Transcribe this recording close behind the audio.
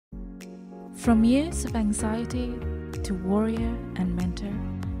From years of anxiety to warrior and mentor,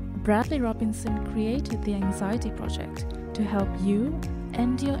 Bradley Robinson created the Anxiety Project to help you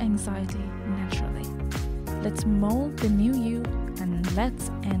end your anxiety naturally. Let's mold the new you and let's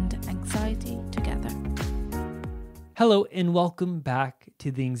end anxiety together. Hello and welcome back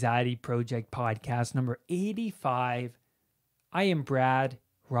to the Anxiety Project podcast number 85. I am Brad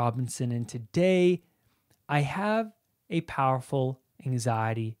Robinson, and today I have a powerful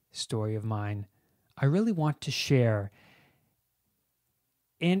anxiety story of mine I really want to share.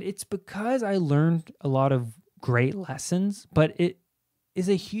 And it's because I learned a lot of great lessons, but it's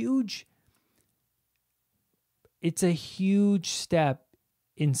a huge step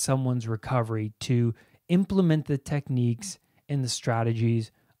in someone's recovery to implement the techniques and the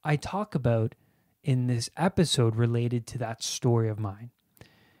strategies I talk about in this episode related to that story of mine.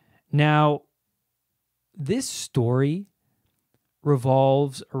 Now, this story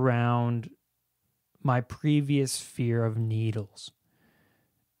revolves around my previous fear of needles.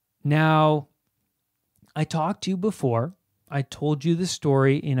 Now, I talked to you before. I told you the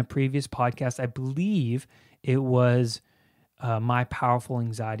story in a previous podcast. I believe it was my powerful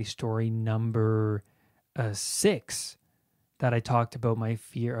anxiety story number 6 that I talked about my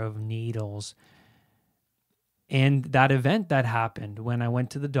fear of needles. And that event that happened when I went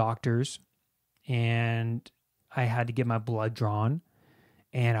to the doctors and I had to get my blood drawn,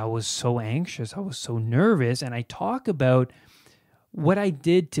 and I was so anxious, I was so nervous, and I talk about what I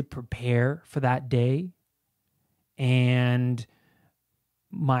did to prepare for that day and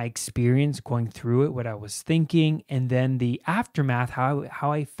my experience going through it, what I was thinking, and then the aftermath,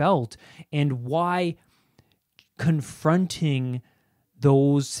 how I felt, and why confronting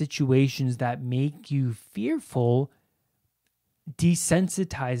those situations that make you fearful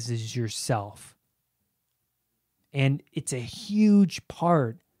desensitizes yourself. And it's a huge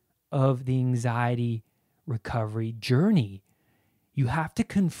part of the anxiety recovery journey. You have to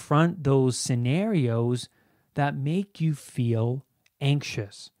confront those scenarios that make you feel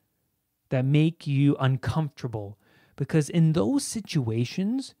anxious, that make you uncomfortable. Because in those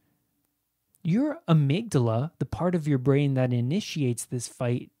situations, your amygdala, the part of your brain that initiates this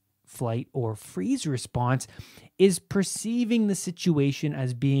fight, flight, or freeze response, is perceiving the situation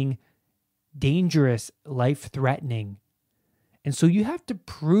as being dangerous, life-threatening. And so you have to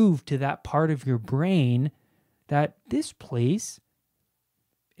prove to that part of your brain that this place,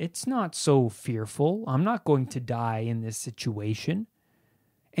 it's not so fearful. I'm not going to die in this situation.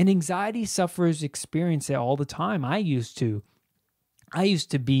 And anxiety sufferers experience it all the time. I used to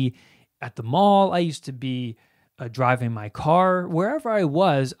be at the mall. I used to be driving my car. Wherever I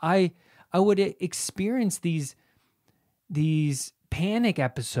was, I would experience these panic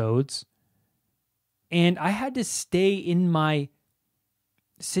episodes. And I had to stay in my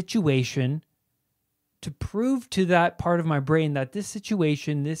situation to prove to that part of my brain that this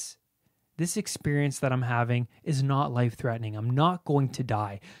situation, this experience that I'm having is not life-threatening. I'm not going to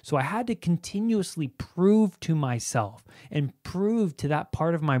die. So I had to continuously prove to myself and prove to that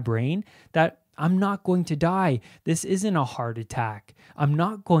part of my brain that I'm not going to die. This isn't a heart attack. I'm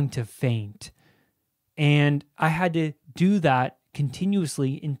not going to faint. And I had to do that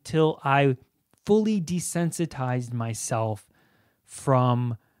continuously until I fully desensitized myself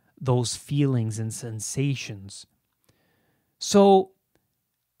from those feelings and sensations. So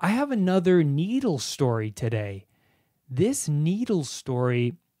I have another needle story today. This needle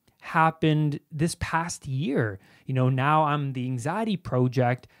story happened this past year. Now I'm the Anxiety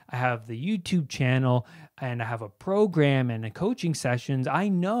Project. I have the YouTube channel and I have a program and a coaching sessions. I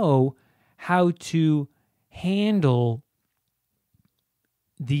know how to handle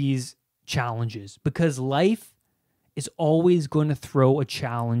these challenges because life is always going to throw a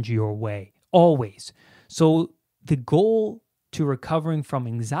challenge your way. Always. So the goal to recovering from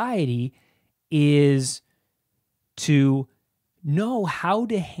anxiety is to know how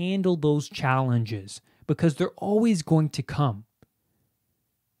to handle those challenges because they're always going to come.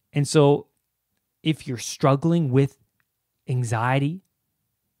 And so if you're struggling with anxiety,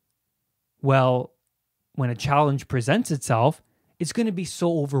 well, when a challenge presents itself, it's going to be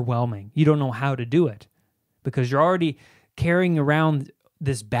so overwhelming. You don't know how to do it because you're already carrying around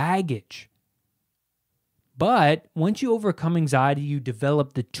this baggage. But once you overcome anxiety, you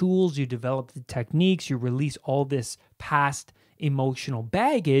develop the tools, you develop the techniques, you release all this past emotional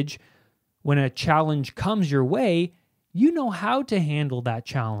baggage. When a challenge comes your way, you know how to handle that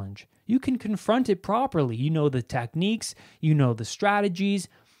challenge. You can confront it properly. You know the techniques, you know the strategies.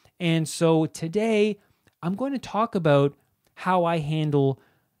 And so today, I'm going to talk about how I handled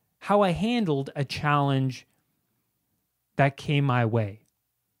a challenge that came my way.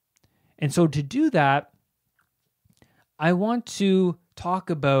 And so to do that, I want to talk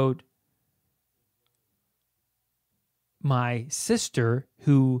about my sister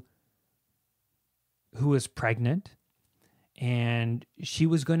who was pregnant, and she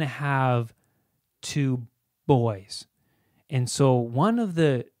was going to have 2 boys. And so one of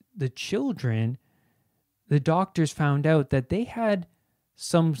the children, the doctors found out that they had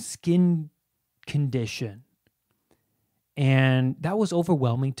some skin condition. And that was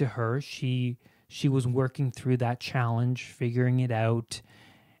overwhelming to her. She was working through that challenge, figuring it out.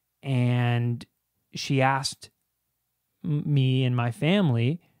 And she asked me and my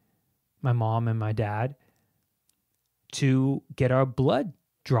family, my mom and my dad, to get our blood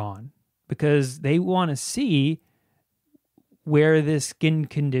drawn because they want to see where this skin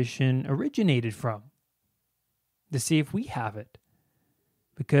condition originated from, to see if we have it.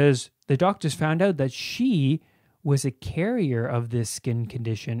 Because the doctors found out that she was a carrier of this skin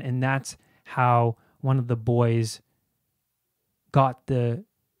condition, and that's how one of the boys got the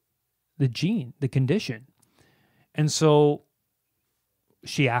gene, the condition. And so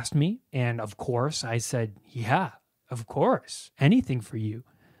she asked me, and of course I said, yeah, of course, anything for you.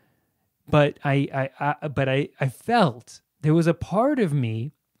 But I felt there was a part of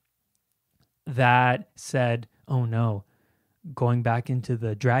me that said, oh no, going back into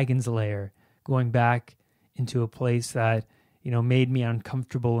the dragon's lair, going back into a place that, made me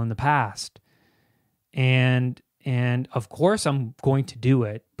uncomfortable in the past. And of course I'm going to do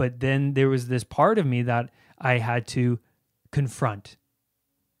it. But then there was this part of me that I had to confront,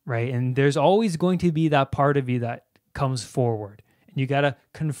 right? And there's always going to be that part of you that comes forward. And you got to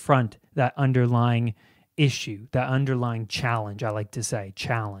confront that underlying issue, that underlying challenge. I like to say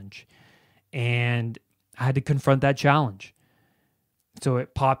challenge. And I had to confront that challenge. So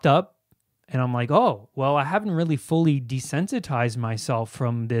it popped up and I'm like, oh, well, I haven't really fully desensitized myself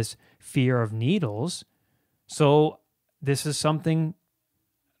from this fear of needles. So this is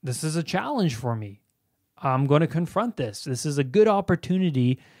a challenge for me. I'm going to confront this. This is a good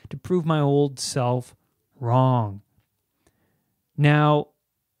opportunity to prove my old self wrong. Now,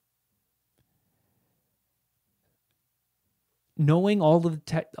 knowing all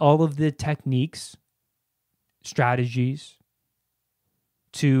of the techniques, strategies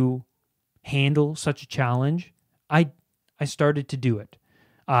to handle such a challenge, I started to do it.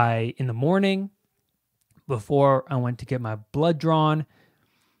 In the morning, before I went to get my blood drawn,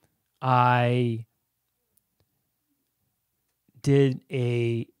 I did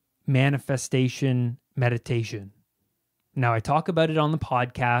a manifestation meditation. Now, I talk about it on the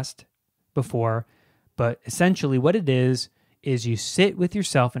podcast before, but essentially what it is you sit with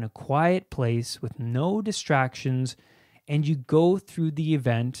yourself in a quiet place with no distractions, and you go through the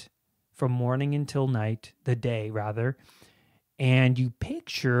event from morning until night, the day rather, and you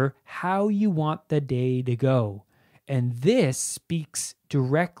picture how you want the day to go. And this speaks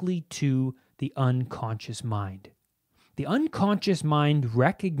directly to the unconscious mind. The unconscious mind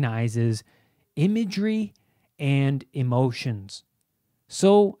recognizes imagery and emotions.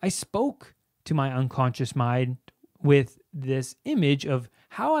 So I spoke to my unconscious mind with this image of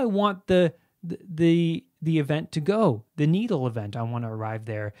how I want the event to go, the needle event. I want to arrive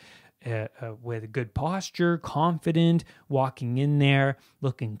there with good posture, confident, walking in there,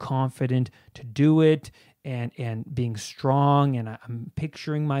 looking confident to do it, and being strong. And I'm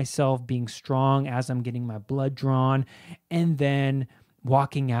picturing myself being strong as I'm getting my blood drawn, and then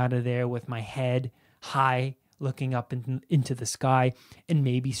walking out of there with my head high, looking up into the sky, and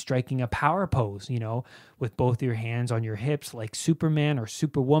maybe striking a power pose, with both your hands on your hips like Superman or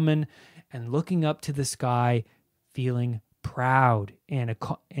Superwoman, and looking up to the sky, feeling proud and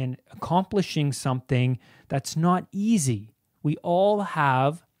accomplishing something that's not easy. We all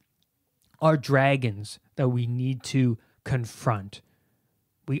have our dragons that we need to confront.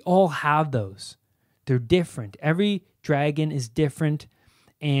 We all have those. They're different. Every dragon is different,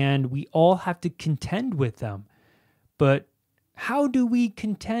 and we all have to contend with them. But how do we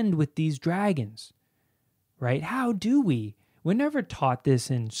contend with these dragons? Right? How do we? We're never taught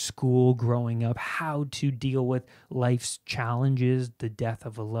this in school growing up, how to deal with life's challenges, the death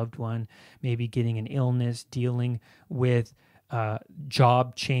of a loved one, maybe getting an illness, dealing with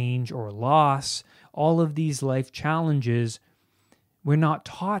job change or loss. All of these life challenges, we're not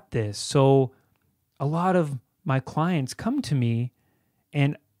taught this. So a lot of my clients come to me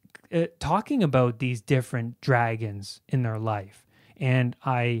and talking about these different dragons in their life. And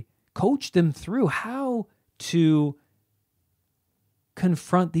I coach them through how to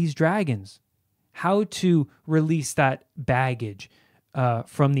confront these dragons, how to release that baggage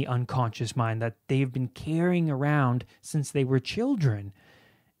from the unconscious mind that they've been carrying around since they were children.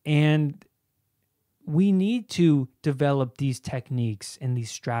 And we need to develop these techniques and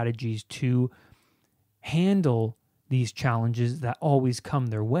these strategies to handle these challenges that always come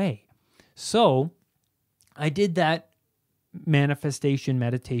their way. So I did that manifestation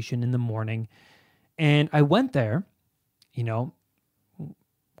meditation in the morning, and I went there,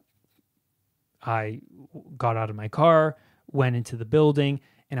 I got out of my car, went into the building,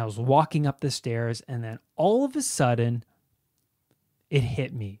 and I was walking up the stairs, and then all of a sudden, it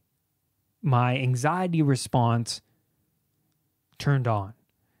hit me. My anxiety response turned on.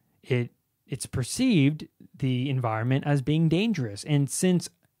 It's perceived, the environment, as being dangerous. And since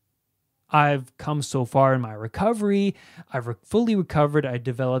I've come so far in my recovery, I've fully recovered, I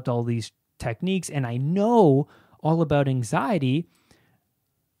developed all these techniques, and I know all about anxiety,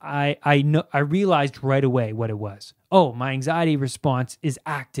 I realized right away what it was. Oh, my anxiety response is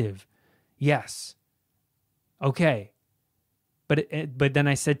active. Yes. Okay. But then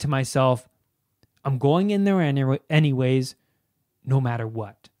I said to myself, I'm going in there anyways, no matter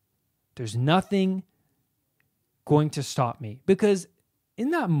what. There's nothing going to stop me. Because in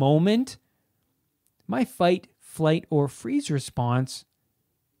that moment, my fight, flight, or freeze response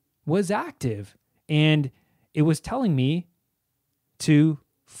was active. And it was telling me to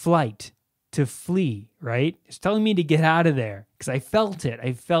flight, to flee, right? It's telling me to get out of there because I felt it.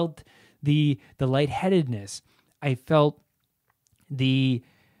 I felt the lightheadedness. I felt the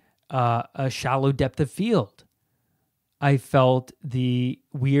a shallow depth of field. I felt the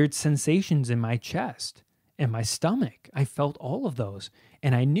weird sensations in my chest and my stomach. I felt all of those.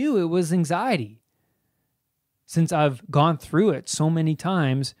 And I knew it was anxiety. Since I've gone through it so many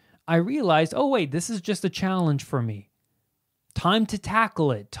times, I realized, oh wait, this is just a challenge for me. Time to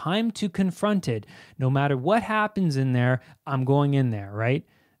tackle it. Time to confront it. No matter what happens in there, I'm going in there, right?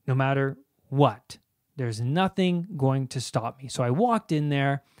 No matter what. There's nothing going to stop me. So I walked in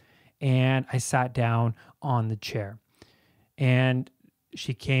there and I sat down on the chair. And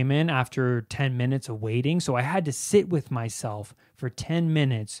she came in after 10 minutes of waiting. So I had to sit with myself for 10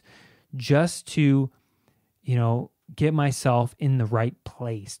 minutes just to, get myself in the right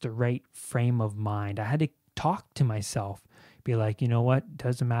place, the right frame of mind. I had to talk to myself, be like, you know what,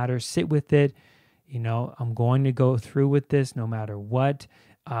 doesn't matter, sit with it. I'm going to go through with this no matter what.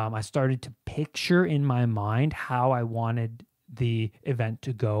 I started to picture in my mind how I wanted the event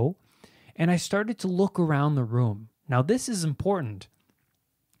to go. And I started to look around the room. Now, this is important.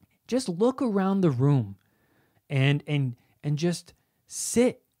 Just look around the room and just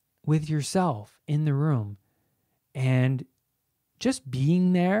sit with yourself in the room. And just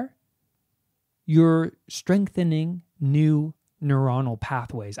being there, you're strengthening new neuronal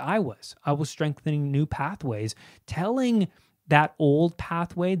pathways. I was strengthening new pathways, telling that old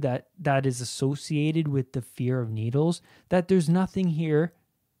pathway that is associated with the fear of needles that there's nothing here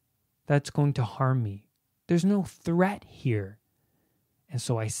that's going to harm me. There's no threat here. And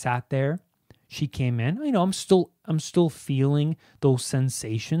so I sat there. She came in. I'm still feeling those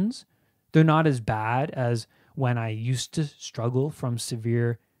sensations. They're not as bad as when I used to struggle from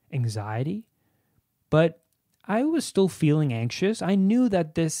severe anxiety, but I was still feeling anxious. I knew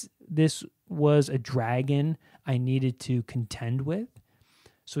that this was a dragon I needed to contend with.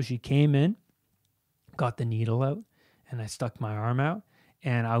 So she came in, got the needle out, and I stuck my arm out,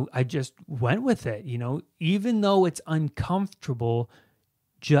 and I just went with it. Even though it's uncomfortable,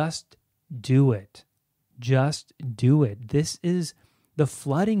 just do it. Just do it. This is the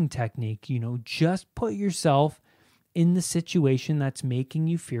flooding technique. Just put yourself in the situation that's making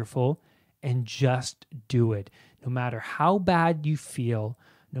you fearful and just do it. No matter how bad you feel,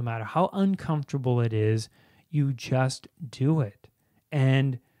 no matter how uncomfortable it is, you just do it.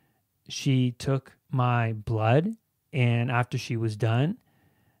 And she took my blood, and after she was done,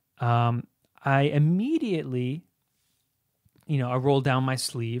 I immediately, I rolled down my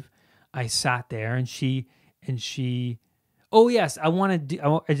sleeve. I sat there, and she. Oh yes, I want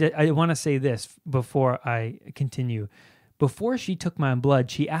to say this before I continue. Before she took my blood,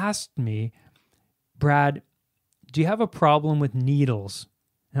 she asked me, Brad, do you have a problem with needles?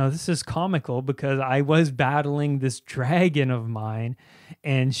 Now, this is comical because I was battling this dragon of mine,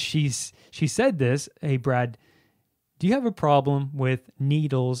 and she said this, hey, Brad, do you have a problem with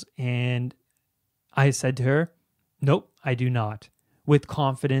needles? And I said to her, nope, I do not, with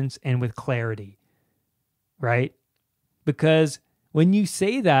confidence and with clarity, right? Because when you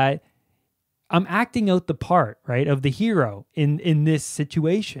say that, I'm acting out the part, right, of the hero in this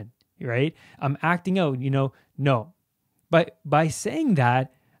situation, right? I'm acting out, no. But by saying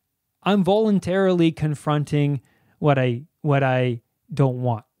that, I'm voluntarily confronting what I don't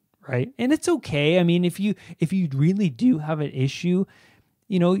want, right? And it's okay. I mean, if you really do have an issue,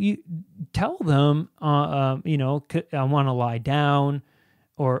 you tell them, I want to lie down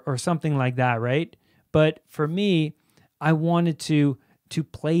or something like that, right? But for me, I wanted to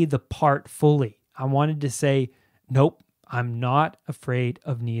play the part fully. I wanted to say, nope, I'm not afraid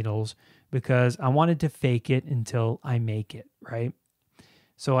of needles, because I wanted to fake it until I make it, right?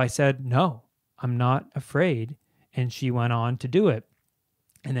 So I said, no, I'm not afraid. And she went on to do it.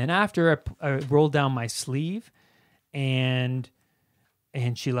 And then after I rolled down my sleeve and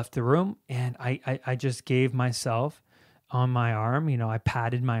she left the room, and I just gave myself on my arm, I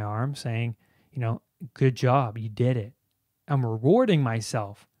patted my arm saying, good job, you did it. I'm rewarding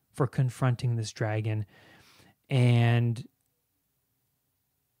myself for confronting this dragon. And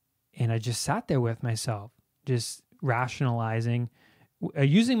I just sat there with myself, just rationalizing,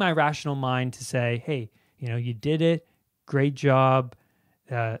 using my rational mind to say, hey, you did it. Great job.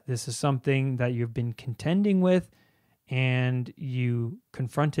 This is something that you've been contending with, and you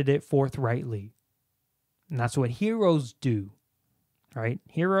confronted it forthrightly. And that's what heroes do, right?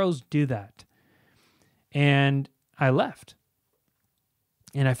 Heroes do that. And I left.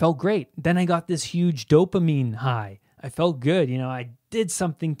 And I felt great. Then I got this huge dopamine high. I felt good. I did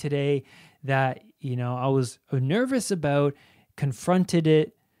something today that, I was nervous about, confronted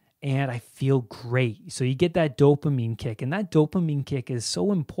it, and I feel great. So you get that dopamine kick. And that dopamine kick is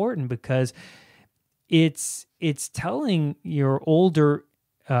so important because it's telling your older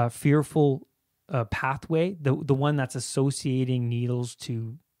fearful pathway, the one that's associating needles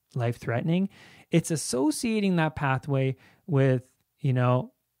to life-threatening. It's associating that pathway with,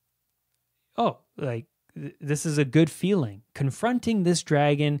 this is a good feeling. Confronting this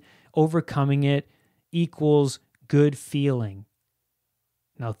dragon, overcoming it equals good feeling.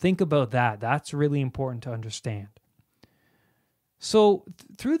 Now think about that. That's really important to understand. So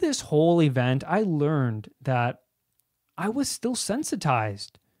through this whole event, I learned that I was still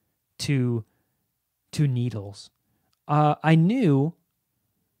sensitized to needles. I knew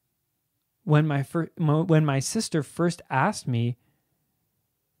when my sister first asked me,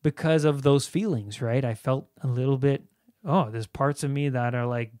 because of those feelings, right? I felt a little bit, there's parts of me that are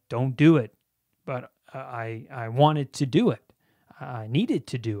like, don't do it. But I wanted to do it. I needed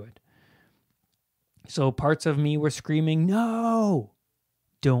to do it. So parts of me were screaming, no,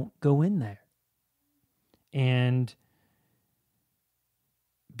 don't go in there. And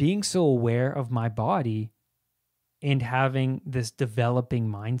being so aware of my body and having this developing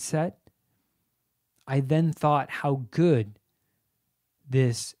mindset, I then thought how good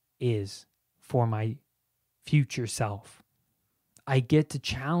this is for my future self. I get to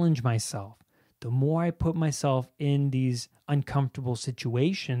challenge myself. The more I put myself in these uncomfortable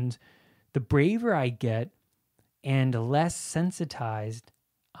situations, the braver I get and less sensitized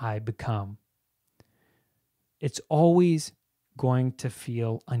I become. It's always going to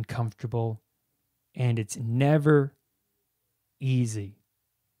feel uncomfortable, and it's never easy.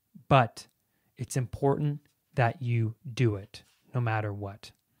 But it's important that you do it, no matter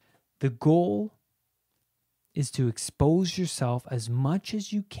what. The goal is to expose yourself as much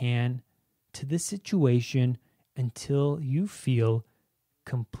as you can to the situation until you feel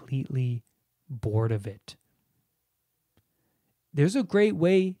completely bored of it. There's a great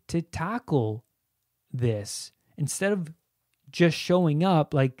way to tackle this. Instead of just showing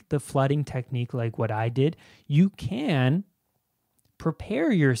up like the flooding technique, like what I did, you can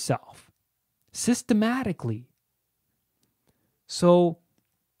prepare yourself systematically. So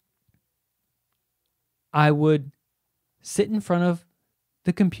I would sit in front of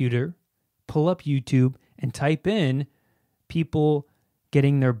the computer, pull up YouTube, and type in people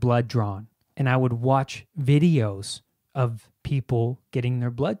getting their blood drawn. And I would watch videos of people getting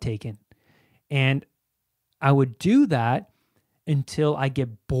their blood taken. And I would do that until I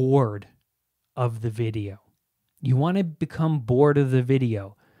get bored of the video. You want to become bored of the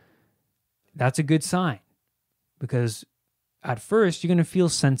video. That's a good sign, because at first you're going to feel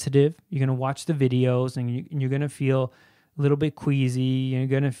sensitive. You're going to watch the videos and you're going to feel a little bit queasy. You're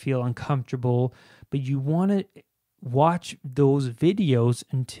going to feel uncomfortable, but you want to watch those videos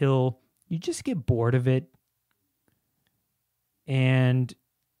until you just get bored of it. And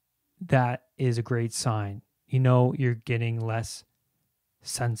that is a great sign. You're getting less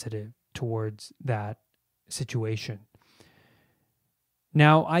sensitive towards that situation.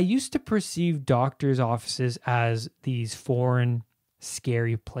 Now, I used to perceive doctors' offices as these foreign,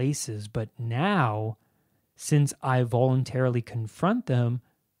 scary places, but now, since I voluntarily confront them,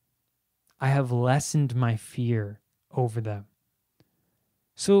 I have lessened my fear over them.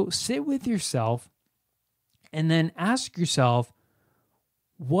 So sit with yourself and then ask yourself,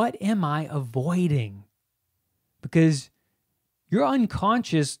 what am I avoiding? Because Your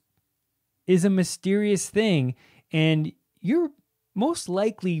unconscious is a mysterious thing, and you're most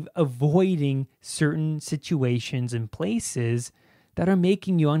likely avoiding certain situations and places that are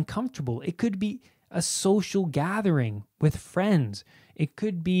making you uncomfortable. It could be a social gathering with friends. It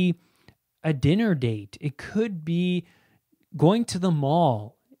could be a dinner date. It could be going to the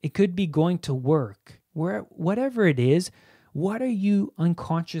mall. It could be going to work. Whatever it is, what are you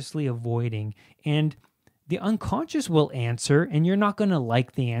unconsciously avoiding? And the unconscious will answer, and you're not going to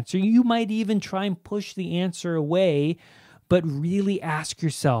like the answer. You might even try and push the answer away, but really ask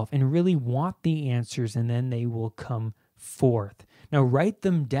yourself and really want the answers, and then they will come forth. Now, write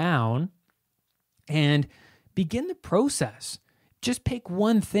them down and begin the process. Just pick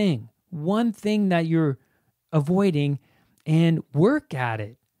one thing that you're avoiding, and work at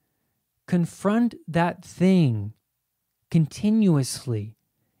it. Confront that thing continuously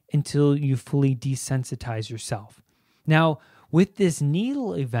until you fully desensitize yourself. Now, with this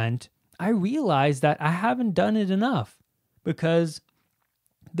needle event, I realized that I haven't done it enough because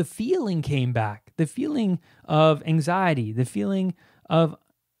the feeling came back, the feeling of anxiety, the feeling of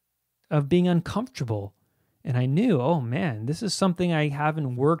being uncomfortable. And I knew, oh man, this is something I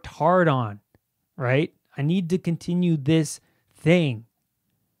haven't worked hard on, right? I need to continue this thing.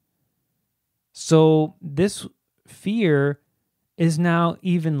 So this fear is now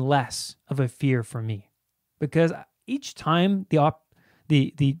even less of a fear for me, because each time the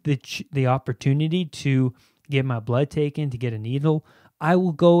opportunity to get my blood taken, to get a needle, I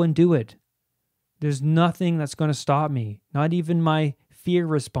will go and do it. There's nothing that's going to stop me, not even my fear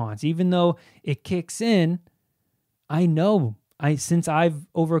response. Even though it kicks in, I know, since I've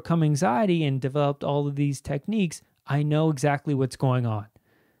overcome anxiety and developed all of these techniques, I know exactly what's going on.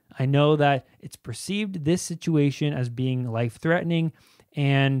 I know that it's perceived this situation as being life-threatening,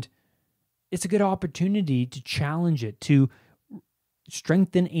 and it's a good opportunity to challenge it, to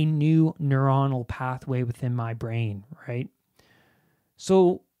strengthen a new neuronal pathway within my brain, right?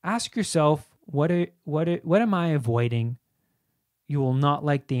 So ask yourself, what am I avoiding? You will not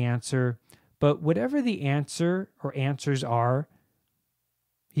like the answer, but whatever the answer or answers are,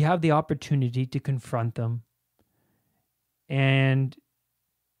 you have the opportunity to confront them. And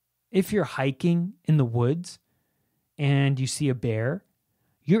if you're hiking in the woods and you see a bear,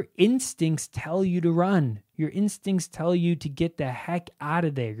 your instincts tell you to run. Your instincts tell you to get the heck out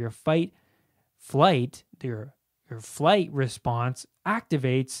of there. Your flight response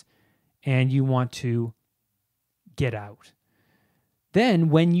activates, and you want to get out. Then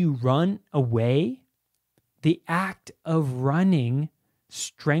when you run away, the act of running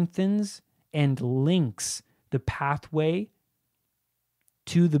strengthens and links the pathway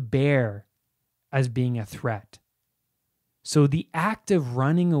to the bear as being a threat. So the act of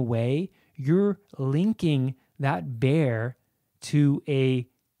running away, you're linking that bear to a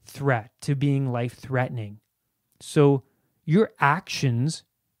threat, to being life-threatening. So your actions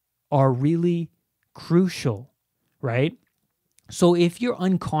are really crucial, right? So if you're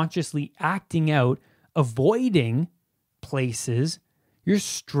unconsciously acting out, avoiding places, you're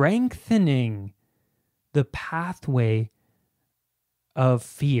strengthening the pathway of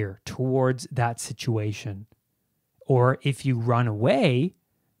fear towards that situation. Or if you run away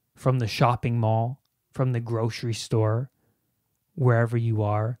from the shopping mall, from the grocery store, wherever you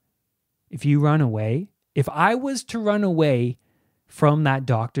are, if you run away, if I was to run away from that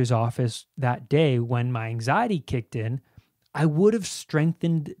doctor's office that day when my anxiety kicked in, I would have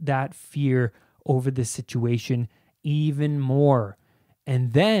strengthened that fear over the situation even more.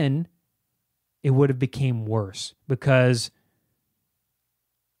 And then it would have become worse because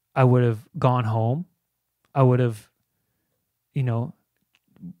I would have gone home. I would have,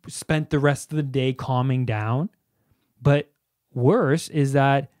 spent the rest of the day calming down. But worse is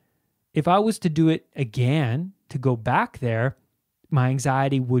that if I was to do it again, to go back there, my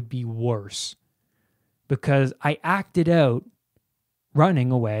anxiety would be worse because I acted out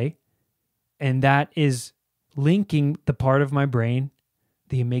running away, and that is linking the part of my brain,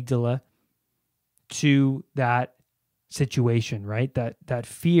 the amygdala, to that situation, right? That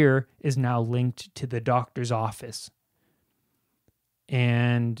fear is now linked to the doctor's office.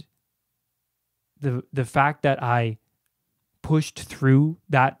 And the fact that I pushed through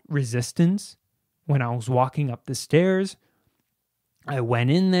that resistance when I was walking up the stairs, I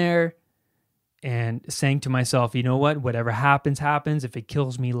went in there and saying to myself, you know what? Whatever happens, happens. If it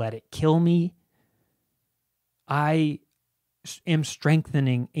kills me, let it kill me. I am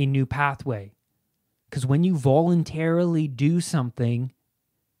strengthening a new pathway. Because when you voluntarily do something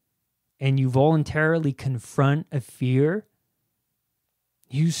and you voluntarily confront a fear,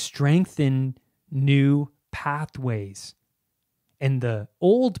 you strengthen new pathways. and the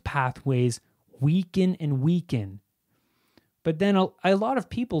old pathways weaken and weaken. But then a lot of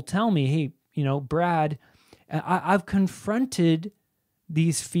people tell me, hey, Brad, I've confronted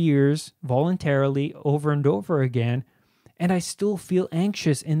these fears voluntarily over and over again, and I still feel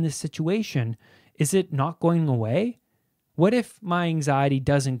anxious in this situation. Is it not going away? What if my anxiety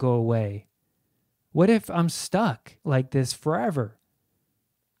doesn't go away? What if I'm stuck like this forever?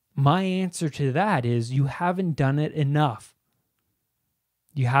 My answer to that is you haven't done it enough.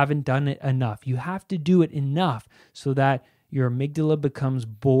 You haven't done it enough. You have to do it enough so that your amygdala becomes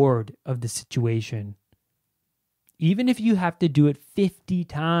bored of the situation. Even if you have to do it 50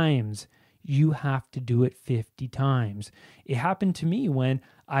 times, you have to do it 50 times. It happened to me when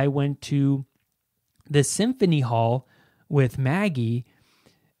I went to the symphony hall with Maggie.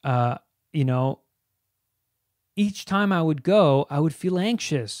 Each time I would go, I would feel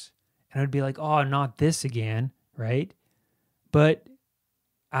anxious. And I would be like, oh, not this again, right? But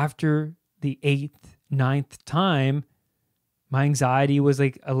after the 8th, 9th time, my anxiety was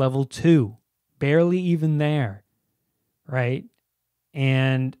like a level 2, barely even there, right?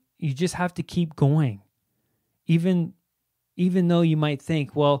 And you just have to keep going. Even though you might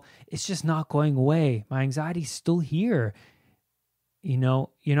think, well, it's just not going away. My anxiety's still here. You're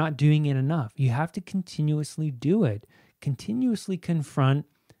not doing it enough. You have to continuously do it. Continuously confront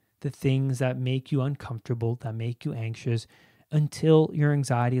the things that make you uncomfortable, that make you anxious, until your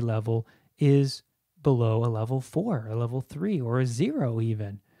anxiety level is below a level 4, a level 3, or a 0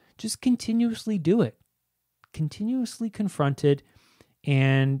 even. Just continuously do it. Continuously confront it,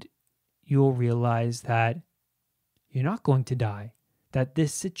 and you'll realize that you're not going to die, that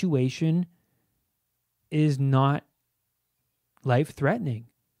this situation is not life-threatening.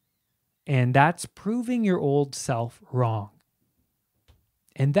 And that's proving your old self wrong.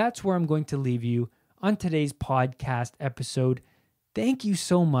 And that's where I'm going to leave you on today's podcast episode. Thank you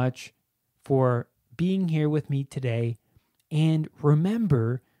so much for being here with me today. And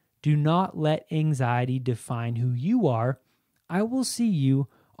remember, do not let anxiety define who you are. I will see you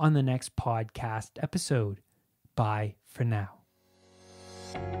on the next podcast episode. Bye for now.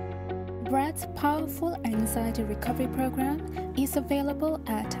 Brad's powerful anxiety recovery program is available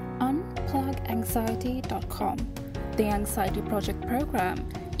at unpluganxiety.com. The Anxiety Project program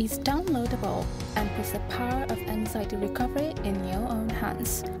is downloadable and puts the power of anxiety recovery in your own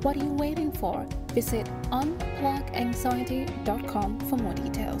hands. What are you waiting for? Visit unpluganxiety.com for more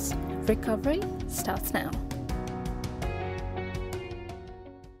details. Recovery starts now.